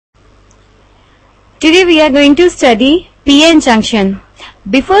Today we are going to study P-N Junction.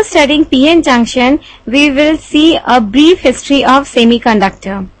 Before studying P-N Junction, we will see a brief history of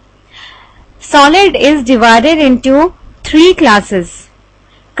semiconductor. Solid is divided into three classes: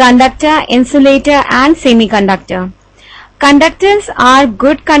 conductor, insulator and semiconductor. Conductors are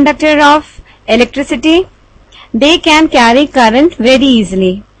good conductor of electricity. They can carry current very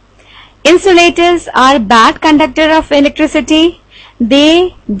easily. Insulators are bad conductor of electricity.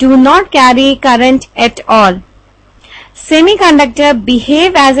 They do not carry current at all. Semiconductor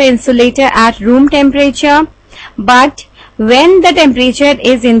behave as an insulator at room temperature, but when the temperature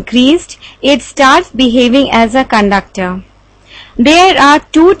is increased, it starts behaving as a conductor. There are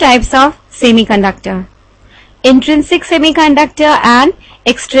two types of semiconductor: intrinsic semiconductor and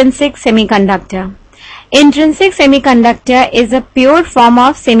extrinsic semiconductor. Intrinsic semiconductor is a pure form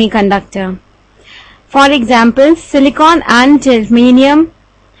of semiconductor. For example, silicon and germanium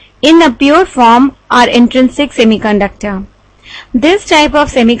in a pure form are intrinsic semiconductor. This type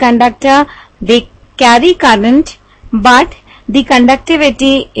of semiconductor, they carry current, but the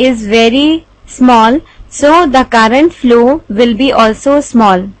conductivity is very small, so the current flow will be also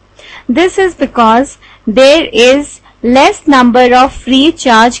small. This is because there is less number of free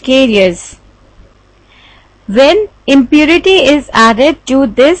charge carriers. When impurity is added to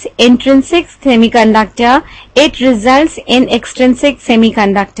this intrinsic semiconductor, it results in extrinsic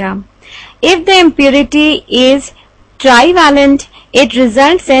semiconductor. If the impurity is trivalent, it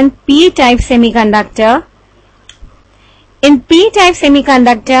results in P-type semiconductor. In P-type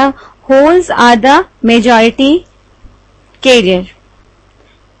semiconductor, holes are the majority carrier.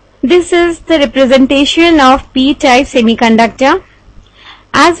 This is the representation of P-type semiconductor.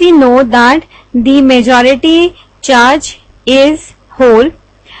 As we know that the majority charge is hole,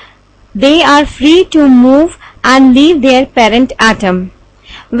 they are free to move and leave their parent atom.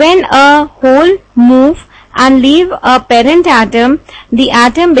 When a hole move and leave a parent atom, the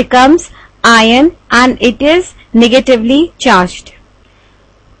atom becomes ion and it is negatively charged.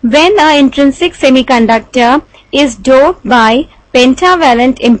 When an intrinsic semiconductor is doped by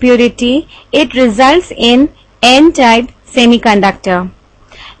pentavalent impurity, it results in N-type semiconductor.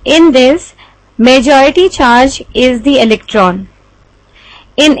 In this, majority charge is the electron.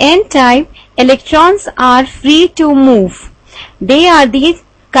 In N-type, electrons are free to move. They are the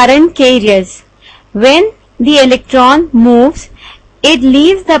current carriers. When the electron moves, it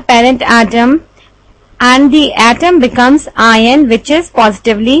leaves the parent atom and the atom becomes ion, which is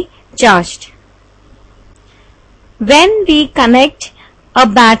positively charged. When we connect a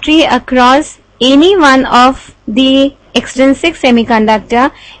battery across any one of the extrinsic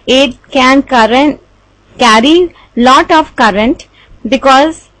semiconductor, it can carry lot of current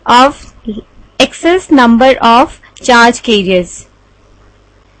because of excess number of charge carriers.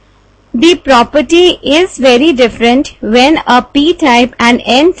 The property is very different when a P-type and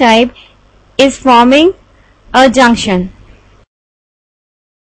N-type is forming a junction.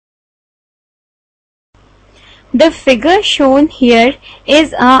 The figure shown here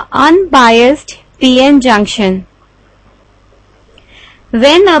is an unbiased P-N junction.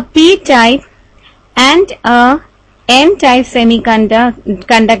 When a P-type and a N-type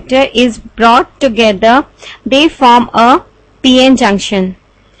semiconductor is brought together, they form a P-N junction.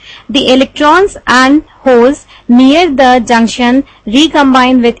 The electrons and holes near the junction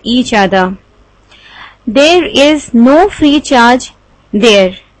recombine with each other. There is no free charge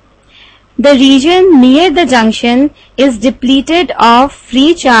there. The region near the junction is depleted of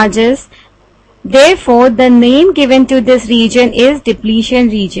free charges. Therefore, the name given to this region is depletion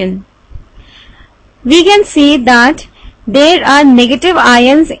region. We can see that there are negative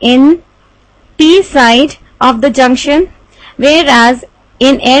ions in P side of the junction, whereas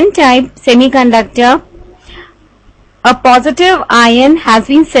in N-type semiconductor, a positive ion has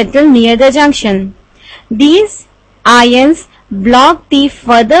been settled near the junction. These ions block the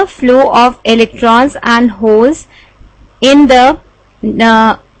further flow of electrons and holes in the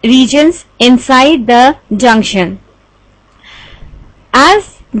regions inside the junction.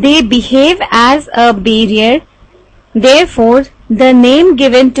 As they behave as a barrier, therefore the name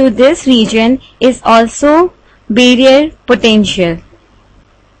given to this region is also barrier potential.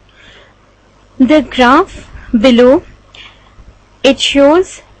 The graph below, it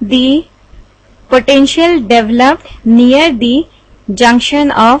shows the potential developed near the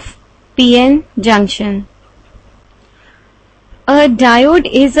junction of P-N junction. A diode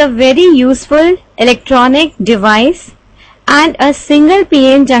is a very useful electronic device, and a single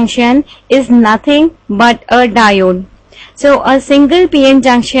P-N junction is nothing but a diode. So a single P-N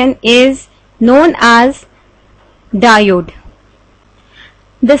junction is known as diode.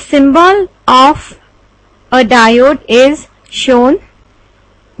 The symbol of a diode is shown.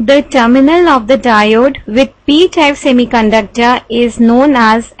 The terminal of the diode with P-type semiconductor is known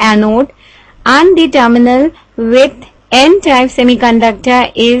as anode, and the terminal with N-type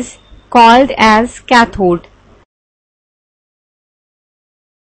semiconductor is called as cathode.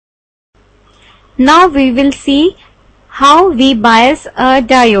 Now we will see how we bias a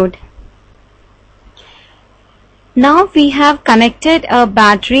diode. Now we have connected a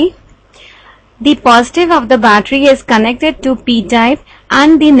battery. The positive of the battery is connected to P-type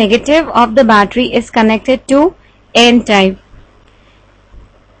and the negative of the battery is connected to N-type.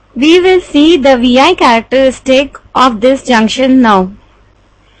 We will see the VI characteristic of this junction now.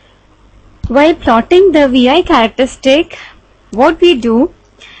 While plotting the VI characteristic, what we do,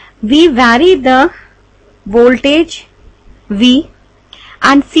 we vary the voltage V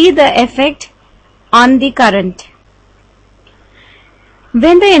and see the effect on the current.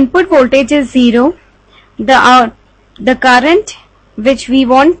 When the input voltage is 0, the current which we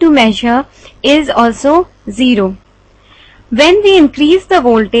want to measure is also 0. When we increase the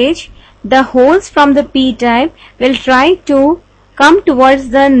voltage, the holes from the P-type will try to come towards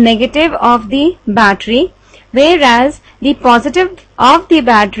the negative of the battery, whereas the positive of the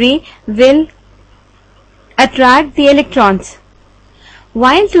battery will attract the electrons.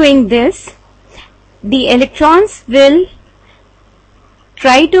 While doing this, the electrons will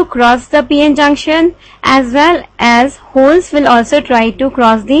try to cross the P-N junction, as well as holes will also try to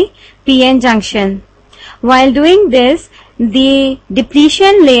cross the P-N junction. While doing this, the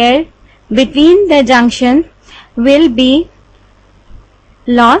depletion layer between the junction will be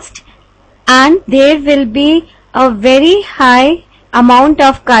lost and there will be a very high amount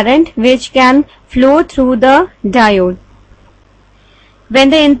of current which can flow through the diode.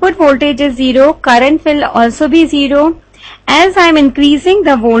 When the input voltage is 0, current will also be 0. As I am increasing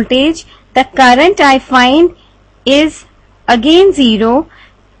the voltage, the current I find is again 0.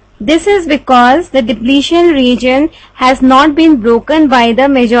 This is because the depletion region has not been broken by the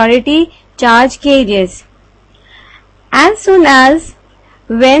majority charge carriers. As soon as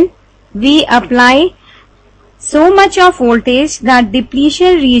when we apply so much of voltage that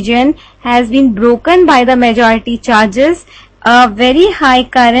depletion region has been broken by the majority charges, a very high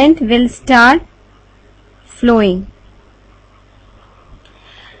current will start flowing.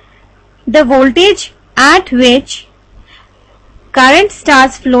 The voltage at which current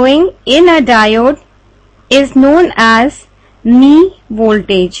starts flowing in a diode is known as knee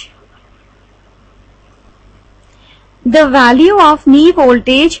voltage. The value of knee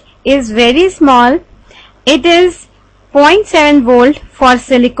voltage is very small. It is 0.7 volt for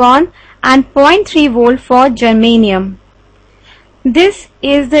silicon and 0.3 volt for germanium. This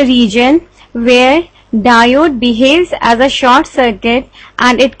is the region where diode behaves as a short circuit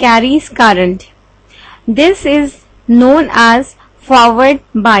and it carries current. This is known as forward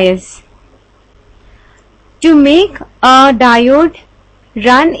bias. To make a diode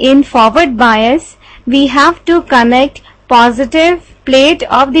run in forward bias, we have to connect positive plate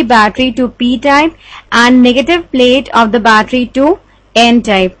of the battery to P-type and negative plate of the battery to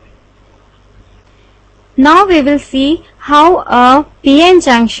N-type. Now we will see how a P-N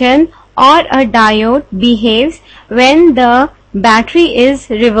junction or a diode behaves when the battery is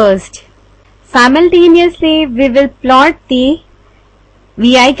reversed. Simultaneously, we will plot the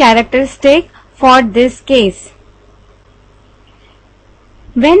VI characteristic for this case.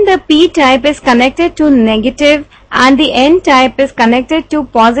 When the P-type is connected to negative and the N-type is connected to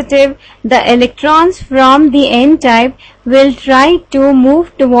positive, the electrons from the N-type will try to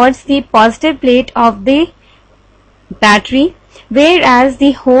move towards the positive plate of the battery, whereas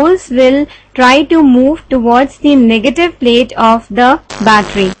the holes will try to move towards the negative plate of the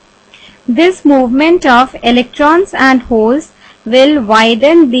battery. This movement of electrons and holes will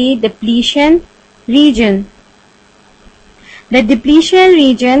widen the depletion region. The depletion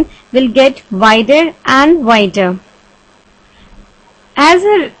region will get wider and wider. As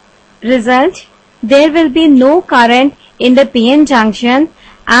a result, there will be no current in the P-N junction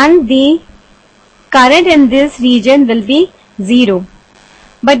and the current in this region will be 0.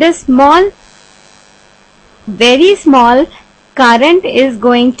 But a small, very small current is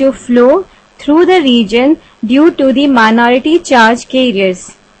going to flow through the region due to the minority charge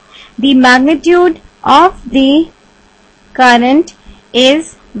carriers. The magnitude of the current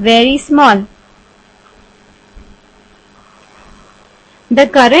is very small. The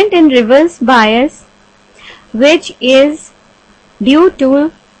current in reverse bias, which is due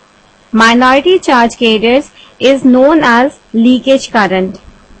to minority charge carriers, is known as leakage current.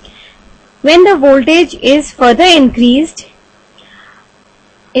 When the voltage is further increased,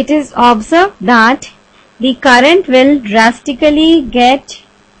 it is observed that the current will drastically get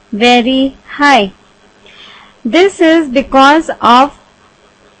very high. This is because of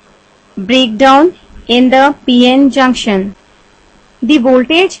breakdown in the P-N junction. The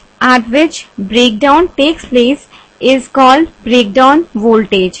voltage at which breakdown takes place is called breakdown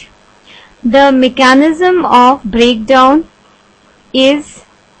voltage. The mechanism of breakdown is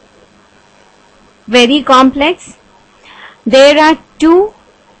very complex. There are two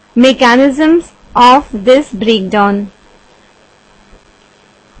mechanisms of this breakdown.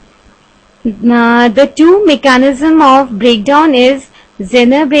 The two mechanism of breakdown is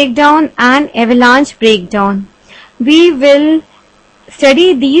Zener breakdown and avalanche breakdown. We will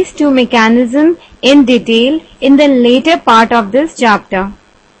study these two mechanisms in detail in the later part of this chapter.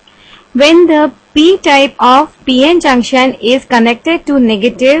 When the P-type of P-N junction is connected to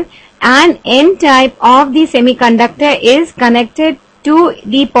negative and N-type of the semiconductor is connected to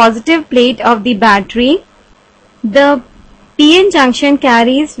the positive plate of the battery, the P-N junction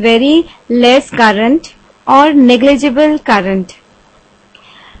carries very less current or negligible current.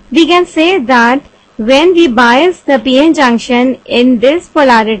 We can say that when we bias the P-N junction in this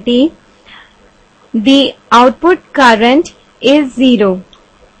polarity, the output current is 0.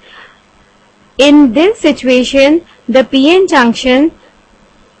 In this situation, the P-N junction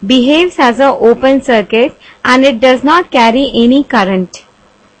behaves as an open circuit and it does not carry any current.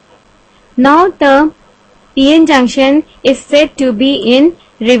 Now the P-N junction is said to be in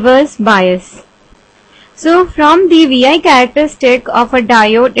reverse bias. So from the VI characteristic of a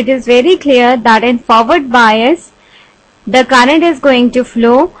diode, it is very clear that in forward bias, the current is going to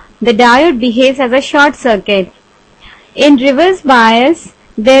flow. The diode behaves as a short circuit. In reverse bias,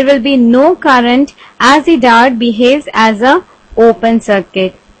 there will be no current as the diode behaves as a open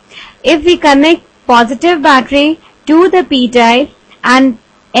circuit. If we connect positive battery to the P-type and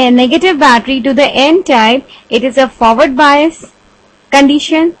a negative battery to the N-type, it is a forward bias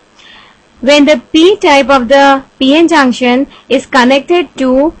condition. When the P-type of the P-N junction is connected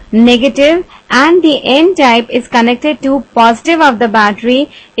to negative and the N-type is connected to positive of the battery,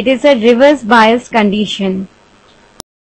 it is a reverse bias condition.